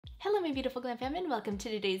Hello my beautiful glam fam and welcome to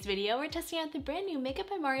today's video. We're testing out the brand new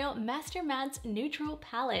Makeup by Mario Master Matte's Neutral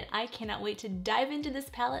Palette. I cannot wait to dive into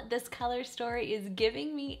this palette. This color story is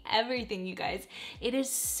giving me everything, you guys. It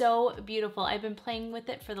is so beautiful. I've been playing with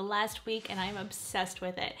it for the last week and I'm obsessed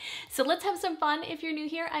with it. So let's have some fun. If you're new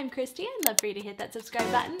here, I'm Kristi. I'd love for you to hit that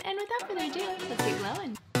subscribe button, and without further ado, let's get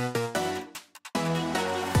glowing.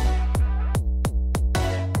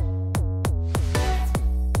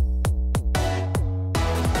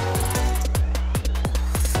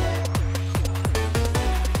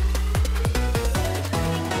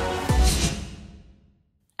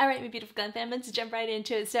 Alright, my beautiful glam fam, let's jump right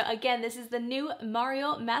into it. So again, this is the new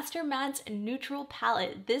Mario Master Matte's Neutral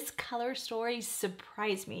Palette. This color story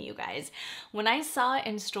surprised me, you guys. When I saw it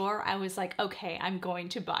in store, I was like, okay, I'm going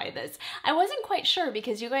to buy this. I wasn't quite sure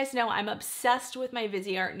because you guys know I'm obsessed with my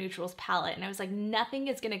Viseart Neutrals palette, and I was like, nothing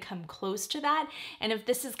is going to come close to that. And if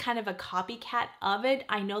this is kind of a copycat of it,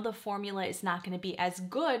 I know the formula is not going to be as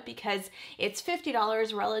good because it's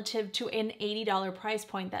 $50 relative to an $80 price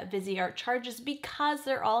point that Viseart charges because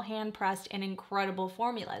they're all hand pressed and incredible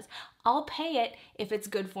formulas. I'll pay it if it's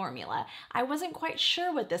good formula. I wasn't quite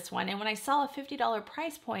sure with this one, and when I saw a $50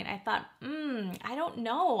 price point, I thought, I don't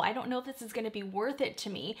know. I don't know if this is going to be worth it to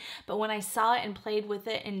me. But when I saw it and played with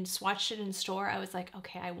it and swatched it in store, I was like,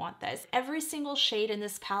 okay, I want this. Every single shade in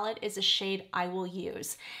this palette is a shade I will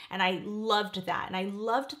use, and I loved that. And I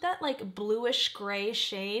loved that like bluish gray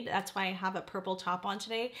shade. That's why I have a purple top on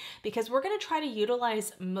today, because we're going to try to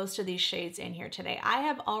utilize most of these shades in here today. I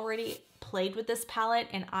have already played with this palette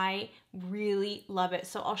and I really love it.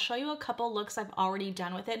 So I'll show you a couple looks I've already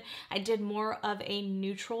done with it. I did more of a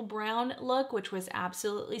neutral brown look, which was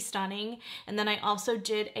absolutely stunning. And then I also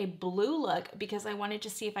did a blue look because I wanted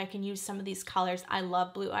to see if I can use some of these colors. I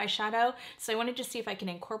love blue eyeshadow. So I wanted to see if I can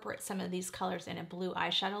incorporate some of these colors in a blue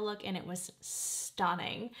eyeshadow look, and it was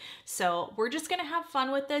stunning. So we're just gonna have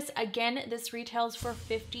fun with this. Again, this retails for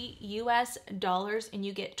 $50 US, and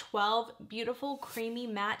you get 12 beautiful creamy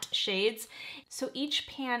matte shades. So each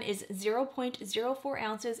pan is 0.04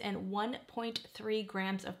 ounces and 1.3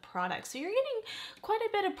 grams of product. So you're getting quite a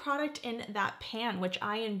bit of product in that pan, which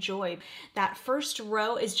I enjoy. That first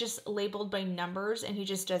row is just labeled by numbers, and he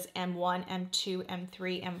just does M1, M2,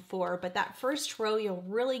 M3, M4. But that first row, you're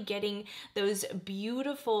really getting those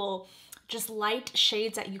beautiful just light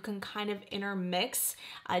shades that you can kind of intermix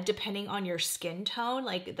depending on your skin tone.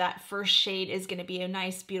 Like that first shade is going to be a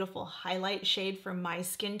nice, beautiful highlight shade for my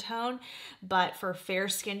skin tone, but for fair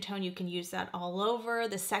skin tone, you can use that all over.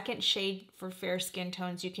 The second shade for fair skin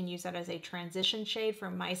tones, you can use that as a transition shade. For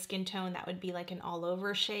my skin tone, that would be like an all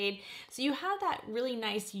over shade. So you have that really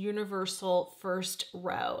nice universal first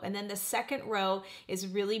row. And then the second row is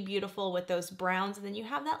really beautiful with those browns. And then you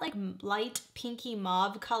have that like light pinky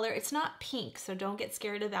mauve color. It's not pink, so don't get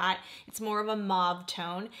scared of that. It's more of a mauve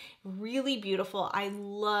tone. Really beautiful. I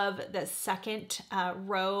love the second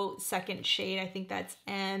row, second shade. I think that's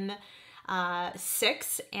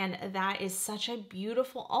M6, and that is such a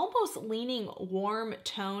beautiful, almost leaning warm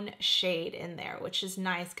tone shade in there, which is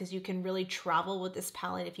nice because you can really travel with this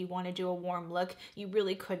palette. If you want to do a warm look, you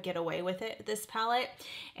really could get away with it, this palette.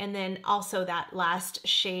 And then also that last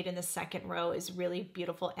shade in the second row is really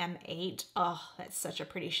beautiful, M8. Oh, that's such a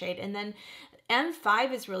pretty shade. And then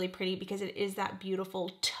M5 is really pretty because it is that beautiful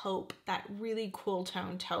taupe, that really cool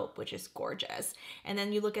tone taupe, which is gorgeous. And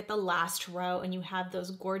then you look at the last row and you have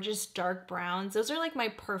those gorgeous dark browns. Those are like my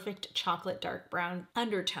perfect chocolate dark brown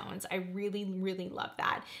undertones. I really, really love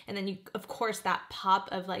that. And then you, of course, that pop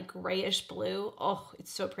of like grayish blue. Oh,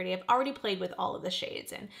 it's so pretty. I've already played with all of the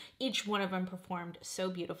shades and each one of them performed so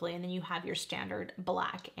beautifully. And then you have your standard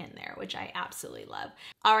black in there, which I absolutely love.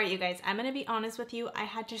 All right, you guys, I'm going to be honest with you. I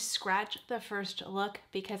had to scratch the first look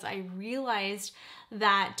because I realized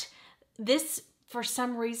that this for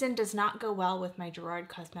some reason does not go well with my Gerard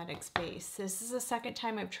Cosmetics base. This is the second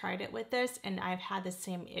time I've tried it with this and I've had the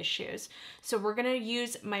same issues. So we're gonna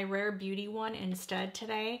use my Rare Beauty one instead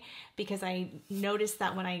today because I noticed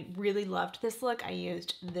that when I really loved this look, I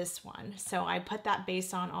used this one. So I put that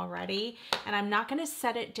base on already and I'm not gonna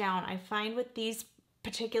set it down. I find with these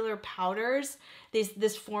particular powders,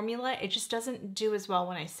 this formula, it just doesn't do as well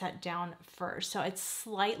when I set down first. So it's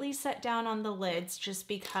slightly set down on the lids just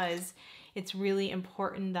because it's really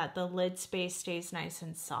important that the lid space stays nice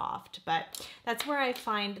and soft. But that's where I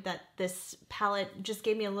find that this palette just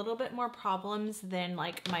gave me a little bit more problems than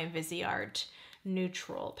like my Viseart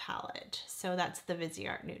Neutral palette. So that's the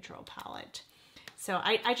Viseart Neutral palette. So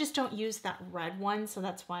I just don't use that red one, so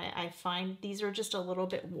that's why I find these are just a little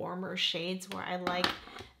bit warmer shades where I like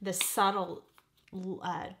the subtle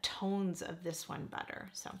tones of this one better.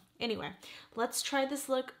 So anyway, let's try this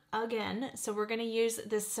look again. So we're gonna use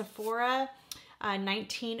this Sephora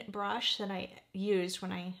 19 brush that I used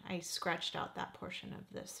when I scratched out that portion of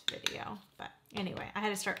this video. But anyway, I had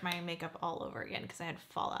to start my makeup all over again because I had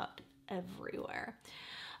fallout everywhere.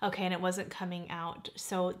 Okay, and it wasn't coming out.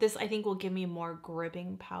 So this I think will give me more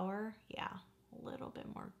gripping power. Yeah, a little bit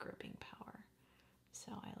more gripping power.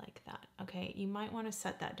 So I like that. Okay, you might want to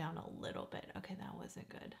set that down a little bit. Okay, that wasn't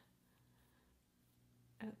good.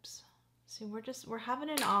 Oops. See, we're having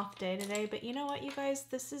an off day today, but you know what, you guys?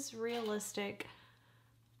 This is realistic.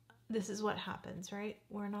 This is what happens, right?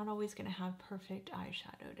 We're not always going to have perfect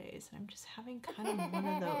eyeshadow days. And I'm just having kind of one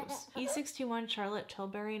of those. E61 Charlotte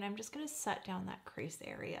Tilbury, and I'm just going to set down that crease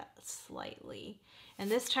area slightly. And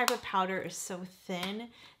this type of powder is so thin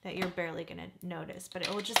that you're barely going to notice, but it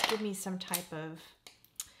will just give me some type of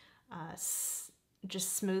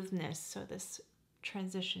just smoothness so this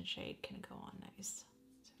transition shade can go on nice.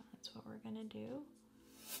 So that's what we're going to do.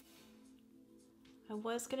 I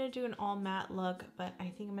was going to do an all matte look, but I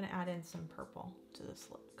think I'm going to add in some purple to this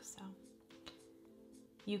look. So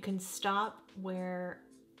you can stop where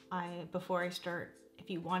before I start. If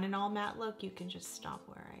you want an all matte look, you can just stop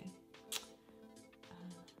where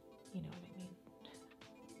you know what I mean.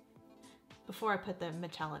 Before I put the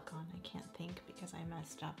metallic on, I can't think because I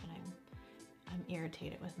messed up and I'm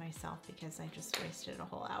irritated with myself because I just wasted a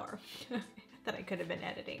whole hour that I could have been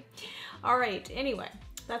editing. All right, anyway,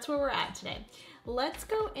 that's where we're at today. Let's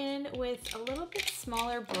go in with a little bit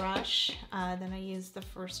smaller brush than I used the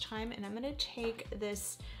first time, and I'm gonna take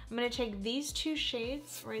this, I'm gonna take these two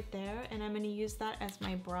shades right there, and I'm gonna use that as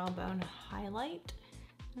my brow bone highlight.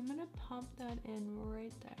 I'm gonna pop that in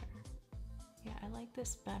right there. Yeah, I like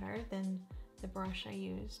this better than the brush I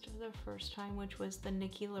used the first time, which was the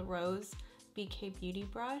Nikki LaRose BK Beauty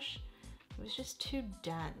brush. It was just too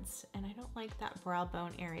dense, and I don't like that brow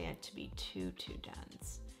bone area to be too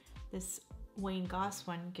dense. This Wayne Goss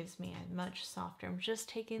one gives me a much softer. I'm just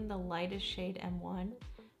taking the lightest shade M1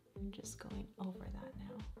 and just going over that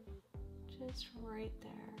now. Just right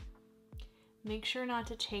there. Make sure not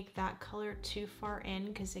to take that color too far in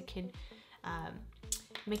because it could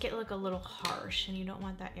make it look a little harsh, and you don't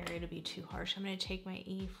want that area to be too harsh. I'm going to take my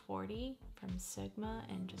E40 from Sigma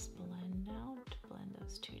and just blend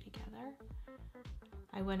those two together.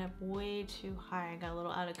 I went up way too high. I got a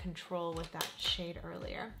little out of control with that shade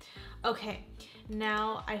earlier. Okay,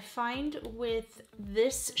 now I find with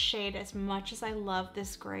this shade, as much as I love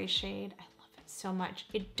this gray shade, I love it so much,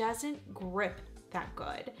 it doesn't grip that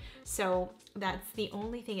good. So that's the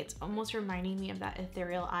only thing. It's almost reminding me of that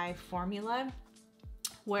Ethereal Eye formula,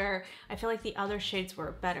 where I feel like the other shades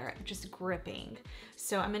were better at just gripping.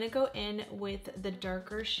 So I'm gonna go in with the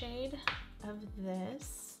darker shade of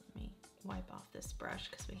this. Let me wipe off this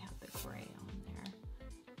brush because we have the gray on there.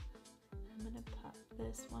 I'm gonna put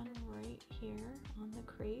this one right here on the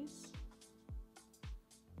crease.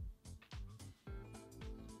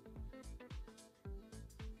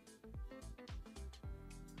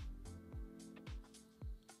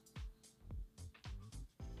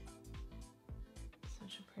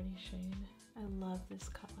 Such a pretty shade. I love this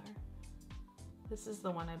color. This is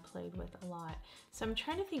the one I played with a lot. So I'm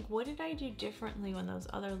trying to think, what did I do differently on those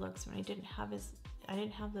other looks when I didn't have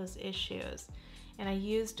those issues? And I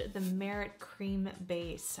used the Merit Cream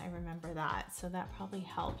base, I remember that. So that probably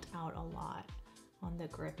helped out a lot on the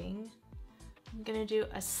gripping. I'm gonna do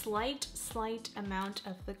a slight amount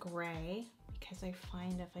of the gray because I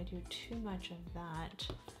find if I do too much of that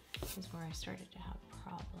is where I started to have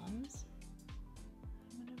problems.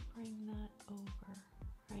 I'm gonna bring that over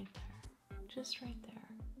right there, just right there.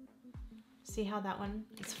 See how that one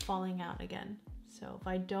is falling out again? So if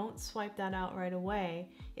I don't swipe that out right away,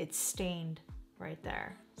 it's stained right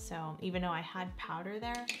there. So even though I had powder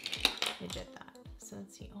there, it did that. So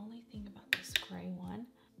that's the only thing about this gray one.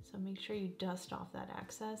 So make sure you dust off that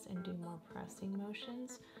excess and do more pressing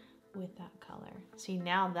motions with that color. See,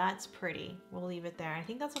 now that's pretty. We'll leave it there. I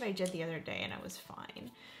think that's what I did the other day and I was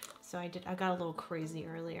fine. So I got a little crazy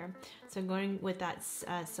earlier. So I'm going with that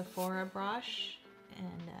Sephora brush,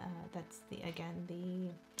 and that's again the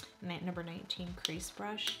number 19 crease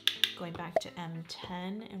brush, going back to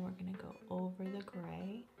M10, and we're gonna go over the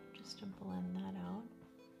gray just to blend that out.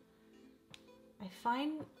 I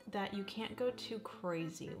find that you can't go too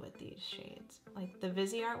crazy with these shades. Like the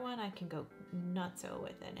Viseart one, I can go nutso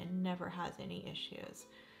with it and never has any issues.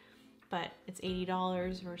 But it's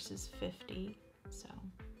 $80 versus $50, so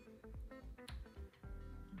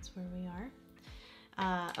that's where we are.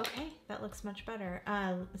 Okay, that looks much better.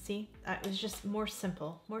 See, it was just more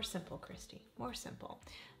simple, Kristi, more simple.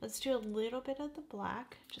 Let's do a little bit of the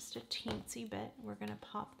black, just a teensy bit. We're gonna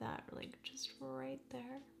pop that like just right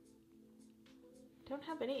there. Don't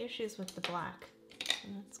have any issues with the black,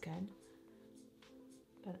 and that's good.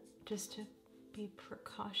 But just to be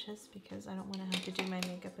precautious because I don't want to have to do my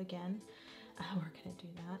makeup again, we're gonna do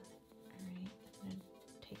that. All right, I'm gonna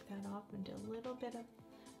take that off and do a little bit of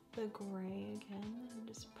the gray again, and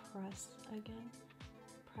just press again.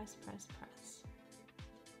 Press, press, press.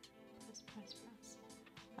 Press, press, press.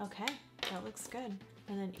 Okay, that looks good.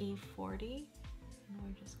 And then E40, and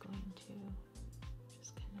we're just going to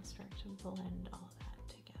just kind of start to blend all that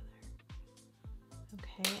together.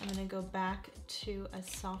 Okay, I'm gonna go back to a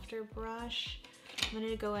softer brush. I'm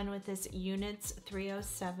gonna go in with this Units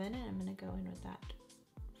 307, and I'm gonna go in with that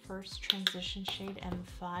first transition shade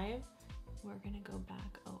M5. We're gonna go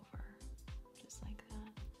back over, just like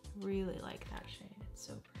that. Really like that shade, it's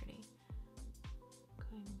so pretty.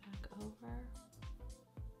 Going back over.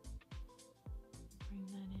 Bring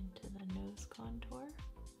that into the nose contour.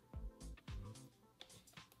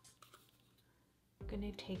 I'm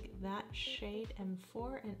gonna take that shade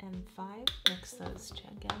M4 and M5, mix those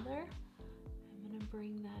together. I'm gonna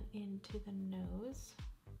bring that into the nose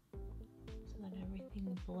so that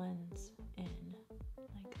everything blends in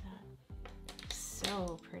like that.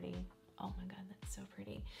 So pretty. Oh my god, that's so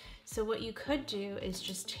pretty. So what you could do is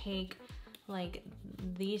just take like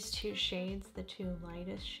these two shades, the two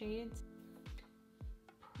lightest shades,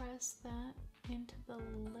 press that into the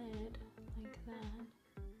lid like that,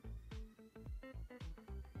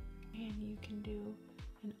 and you can do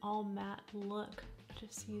an all matte look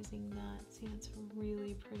just using that. See, it's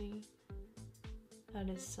really pretty. That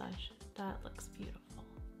looks beautiful.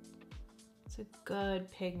 It's a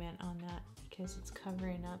good pigment on that because it's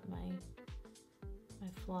covering up my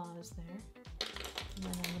flaws there. And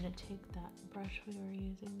then I'm gonna take that brush we were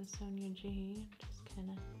using, the Sonia G, and just kind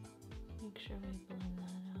of make sure we blend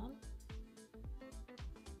that out.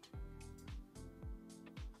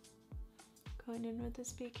 Going in with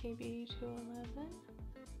this BKB 211.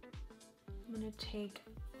 I'm gonna take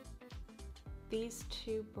these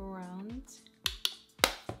two browns,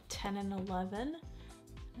 10 and 11,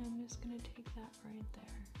 and I'm just gonna take that right there.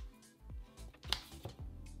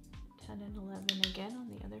 10 and 11 again on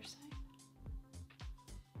the other side.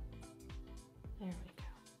 There we go.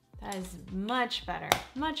 That is much better.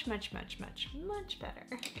 Much, much, much, much, much better.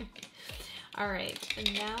 All right,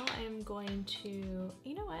 and now I'm going to,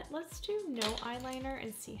 you know what? Let's do no eyeliner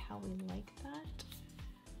and see how we like that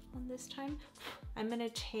on this time. I'm gonna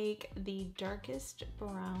take the darkest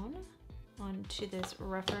brown onto this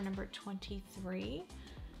rougher number 23,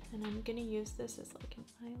 and I'm gonna use this as like an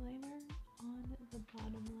eyeliner on the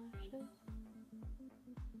bottom lashes.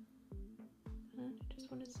 And I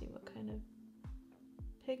just want to see what kind of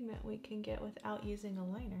pigment we can get without using a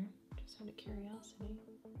liner, just out of curiosity.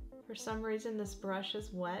 For some reason this brush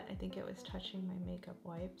is wet. I think it was touching my makeup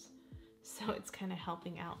wipes, so it's kind of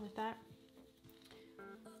helping out with that,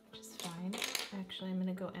 which is fine. Actually, I'm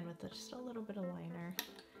gonna go in with just a little bit of liner.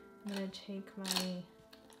 I'm gonna take my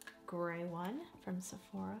gray one from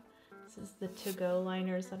Sephora. This is the to-go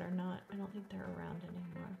liners that are not, I don't think they're around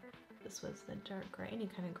anymore. This was the dark gray. Any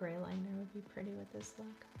kind of gray liner would be pretty with this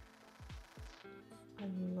look. I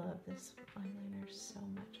love this eyeliner so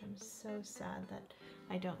much. I'm so sad that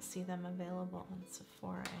I don't see them available on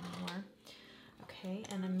Sephora anymore. Okay,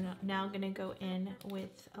 and I'm now gonna go in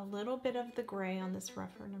with a little bit of the gray on this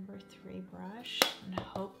rougher number 3 brush, and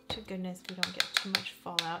hope to goodness we don't get too much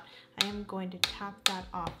fallout. I am going to tap that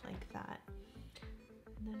off like that.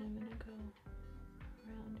 And then I'm gonna go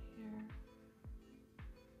around here.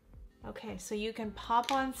 Okay, so you can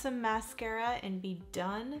pop on some mascara and be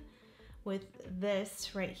done with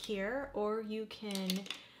this right here, or you can,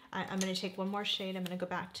 I'm gonna take one more shade. I'm gonna go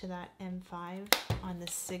back to that M5 on the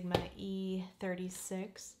Sigma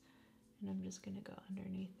E36, and I'm just gonna go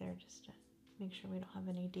underneath there just to make sure we don't have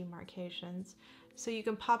any demarcations. So you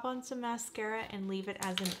can pop on some mascara and leave it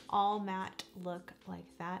as an all matte look like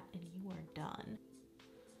that, and you are done.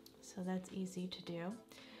 So that's easy to do.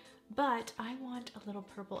 But I want a little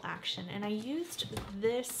purple action, and I used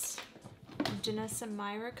this Danessa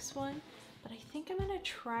Myricks one, but I think I'm gonna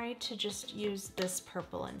try to just use this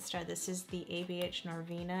purple instead. This is the ABH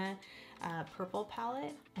Norvina purple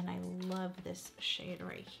palette, and I love this shade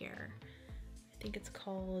right here. I think it's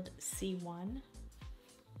called C1.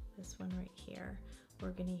 This one right here.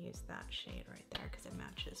 We're gonna use that shade right there because it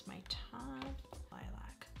matches my top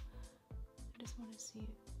lilac. I just want to see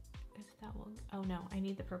if that will, oh no, I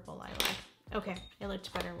need the purple lilac. Okay, it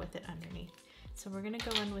looked better with it underneath. So we're gonna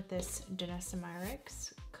go in with this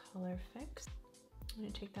Denesamyrix Color Fix. I'm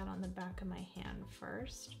gonna take that on the back of my hand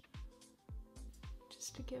first,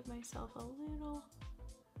 just to give myself a little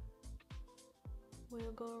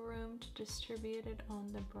wiggle room to distribute it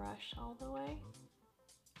on the brush all the way.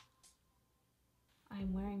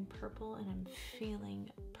 I'm wearing purple and I'm feeling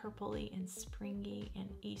purpley and springy and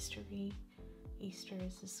Eastery. Easter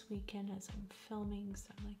is this weekend as I'm filming, so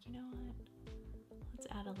I'm like, you know what? Let's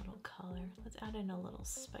add a little color. Let's add in a little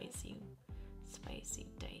spicy,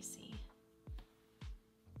 dicey.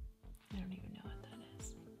 I don't even know what that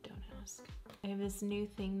is. Don't ask. I have this new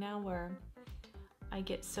thing now where I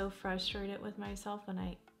get so frustrated with myself when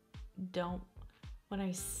I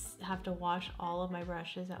have to wash all of my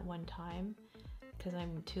brushes at one time, because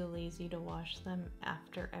I'm too lazy to wash them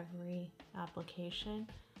after every application.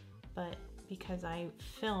 But because I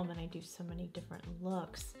film and I do so many different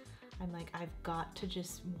looks, I'm like, I've got to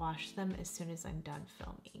just wash them as soon as I'm done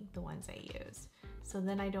filming, the ones I use. So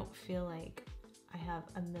then I don't feel like I have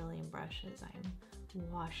a million brushes I'm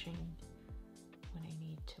washing when I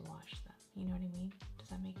need to wash them. You know what I mean? Does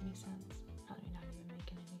that make any sense? Probably not even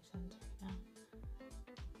making any sense right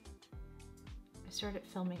now. I started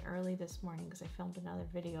filming early this morning because I filmed another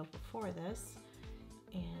video before this,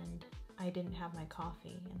 and I didn't have my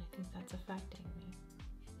coffee, and I think that's affecting me.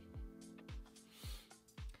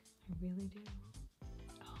 I really do.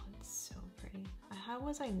 Oh, it's so pretty. How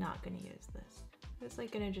was I not gonna use this? I was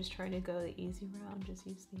like gonna just try to go the easy route and just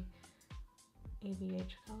use the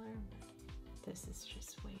ABH color. This is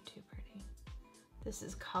just way too pretty. This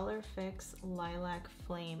is Color Fix Lilac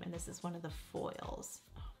Flame, and this is one of the foils.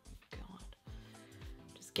 Oh my God.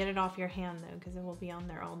 Just get it off your hand though, because it will be on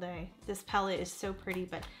there all day. This palette is so pretty,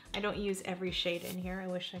 but I don't use every shade in here. I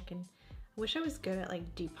wish I was good at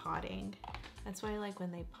like depotting. That's why I like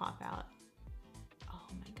when they pop out. Oh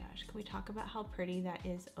my gosh, can we talk about how pretty that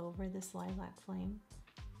is over this Lilac Flame?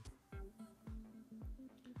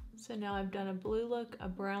 So now I've done a blue look, a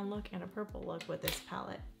brown look, and a purple look with this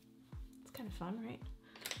palette. It's kind of fun, right?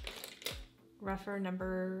 Rougher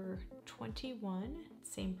number 21,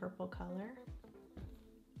 same purple color.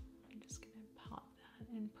 I'm just gonna pop that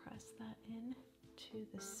and press that in to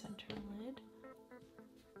the center lid.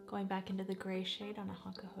 Going back into the gray shade on a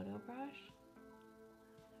Hakuhodo brush.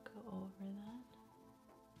 Go over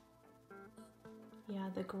that. Yeah,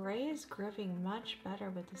 the gray is gripping much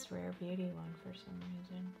better with this Rare Beauty one for some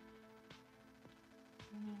reason.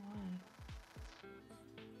 I don't know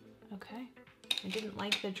why. Okay, I didn't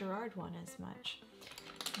like the Gerard one as much.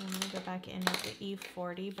 I'm gonna go back in with the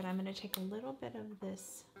E40, but I'm gonna take a little bit of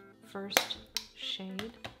this first shade,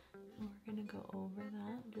 and we're gonna go over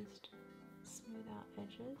that, just smooth out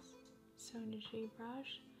edges. Sonagy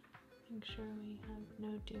brush, make sure we have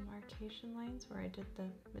no demarcation lines where I did the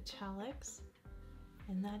metallics.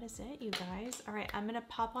 And that is it, you guys. All right, I'm gonna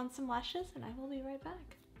pop on some lashes and I will be right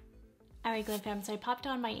back. All right, Glam Fam, so I popped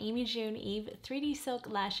on my Amy June Eve 3D Silk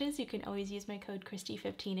lashes. You can always use my code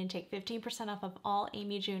Kristi15 and take 15% off of all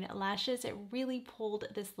Amy June lashes. It really pulled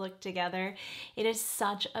this look together. It is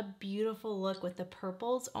such a beautiful look with the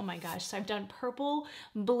purples. Oh my gosh, so I've done purple,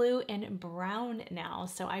 blue, and brown now.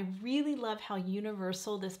 So I really love how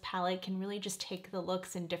universal this palette can really just take the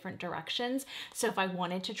looks in different directions. So if I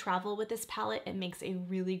wanted to travel with this palette, it makes a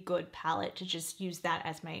really good palette to just use that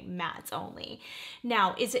as my mattes only.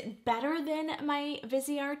 Now, is it better than my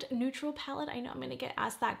Viseart neutral palette? I know I'm gonna get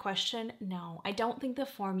asked that question. No, I don't think the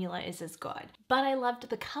formula is as good, but I loved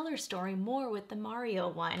the color story more with the Mario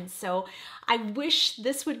one. So I wish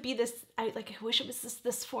this would be this, I wish it was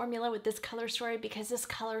this formula with this color story, because this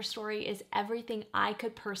color story is everything I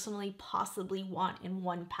could personally possibly want in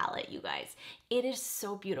one palette, you guys. It is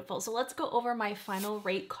so beautiful. So let's go over my final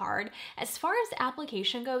rate card. As far as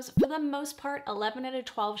application goes, for the most part, 11 out of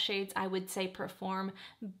 12 shades I would say perform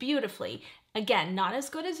beautifully. Again, not as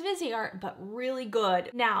good as Viseart, but really good.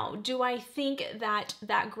 Now, do I think that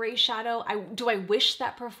that gray shadow, do I wish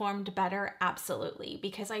that performed better? Absolutely,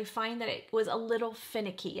 because I find that it was a little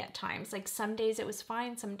finicky at times. Like some days it was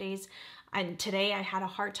fine, some days, and today I had a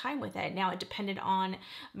hard time with it. Now it depended on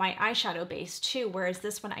my eyeshadow base too, whereas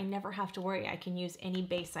this one I never have to worry. I can use any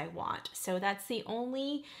base I want. So that's the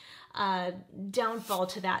only downfall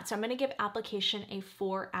to that. So I'm gonna give application a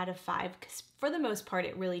 4 out of 5 because for the most part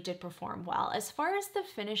it really did perform well. As far as the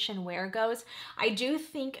finish and wear goes, I do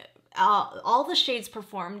think all the shades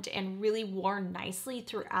performed and really wore nicely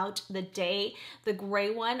throughout the day. The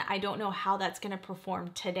gray one, I don't know how that's going to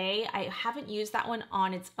perform today. I haven't used that one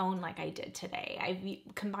on its own like I did today.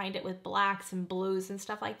 I've combined it with blacks and blues and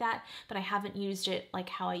stuff like that, but I haven't used it like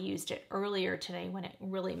how I used it earlier today when it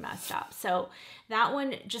really messed up. So that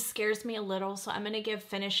one just scares me a little, so I'm going to give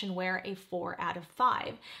Finish and Wear a 4 out of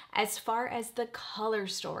 5. As far as the color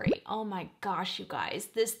story, oh my gosh, you guys,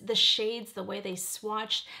 the shades, the way they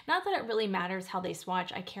swatched, not that it really matters how they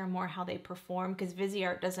swatch, I care more how they perform, because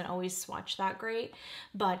Viseart doesn't always swatch that great,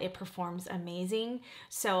 but it performs amazing.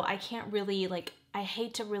 So I can't really I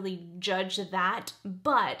hate to really judge that,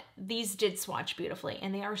 but these did swatch beautifully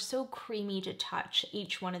and they are so creamy to touch,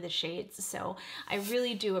 each one of the shades. So I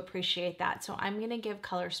really do appreciate that. So I'm gonna give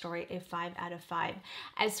Color Story a 5 out of 5.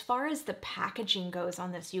 As far as the packaging goes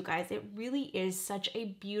on this, you guys, it really is such a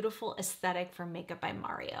beautiful aesthetic for Makeup by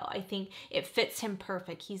Mario. I think it fits him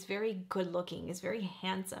perfect. He's very good looking, he's very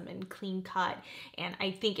handsome and clean cut. And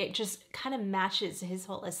I think it just kind of matches his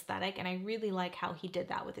whole aesthetic. And I really like how he did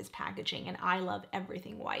that with his packaging. And I love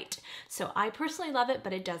everything white. So I personally love it,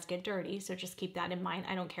 but it does get dirty. So just keep that in mind.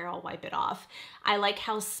 I don't care, I'll wipe it off. I like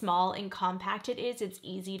how small and compact it is. It's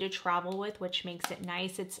easy to travel with, which makes it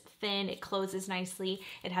nice. It's thin, it closes nicely.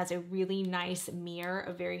 It has a really nice mirror,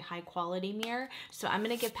 a very high quality mirror. So I'm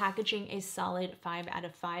gonna give packaging a solid 5 out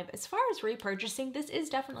of 5. As far as repurchasing, this is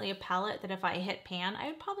definitely a palette that if I hit pan, I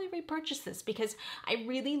would probably repurchase this because I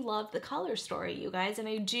really love the color story, you guys. And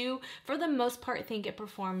I do, for the most part, think it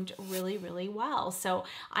performed really, really well. So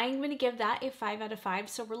I'm going to give that a 5 out of 5.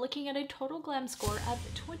 So we're looking at a total glam score of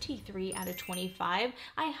 23 out of 25.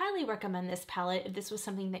 I highly recommend this palette if this was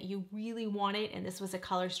something that you really wanted and this was a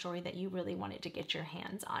color story that you really wanted to get your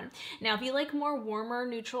hands on. Now, if you like more warmer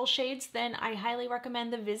neutral shades, then I highly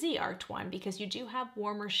recommend the Viseart one because you do have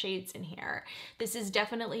warmer shades in here. This is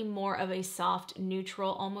definitely more of a soft,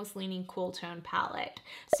 neutral, almost leaning cool tone palette.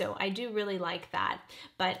 So I do really like that.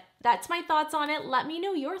 But that's my thoughts on it. Let me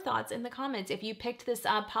know your thoughts in the comments. If you picked this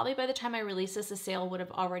up, probably by the time I release this, the sale would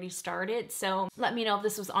have already started. So let me know if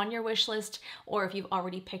this was on your wish list or if you've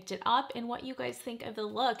already picked it up and what you guys think of the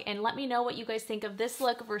look. And let me know what you guys think of this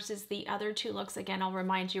look versus the other two looks. Again, I'll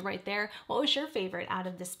remind you right there, what was your favorite out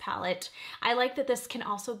of this palette? I like that this can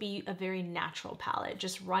also be a very natural palette,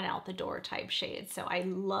 just run out the door type shade. So I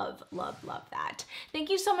love, love, love that.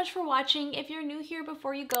 Thank you so much for watching. If you're new here,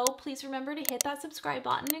 before you go, please remember to hit that subscribe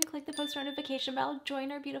button and click the post notification bell.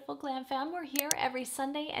 Join our beautiful glam fam. We're here every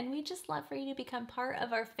Sunday and we just love for you to become part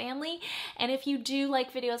of our family. And if you do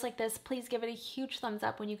like videos like this, please give it a huge thumbs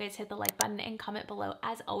up when you guys hit the like button and comment below.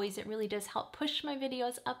 As always, it really does help push my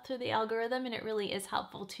videos up through the algorithm and it really is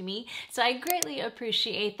helpful to me. So I greatly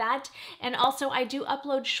appreciate that. And also I do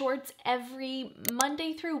upload shorts every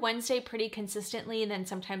Monday through Wednesday pretty consistently, and then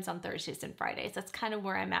sometimes on Thursdays and Fridays. That's kind of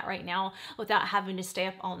where I'm at right now without having to stay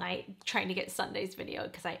up all night trying to get Sunday's video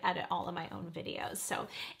because I edit all of my own videos. So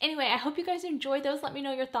anyway, I hope you guys enjoyed those. Let me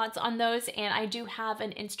know your thoughts on those. And I do have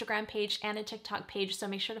an Instagram page and a TikTok page, so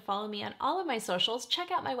make sure to follow me on all of my socials.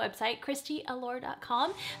 Check out my website,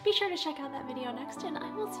 KristiAllure.com. Be sure to check out that video next, and I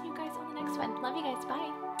will see you guys on the next one. Love you guys.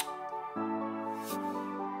 Bye.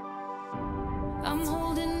 I'm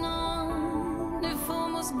holding on, if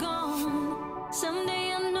almost gone.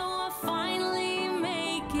 Someday I know I'll finally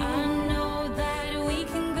make it. I know that we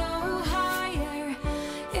can go higher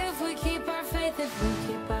if we keep our faith, if we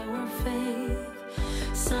keep our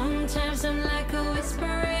faith. Sometimes I'm like a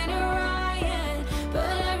whisper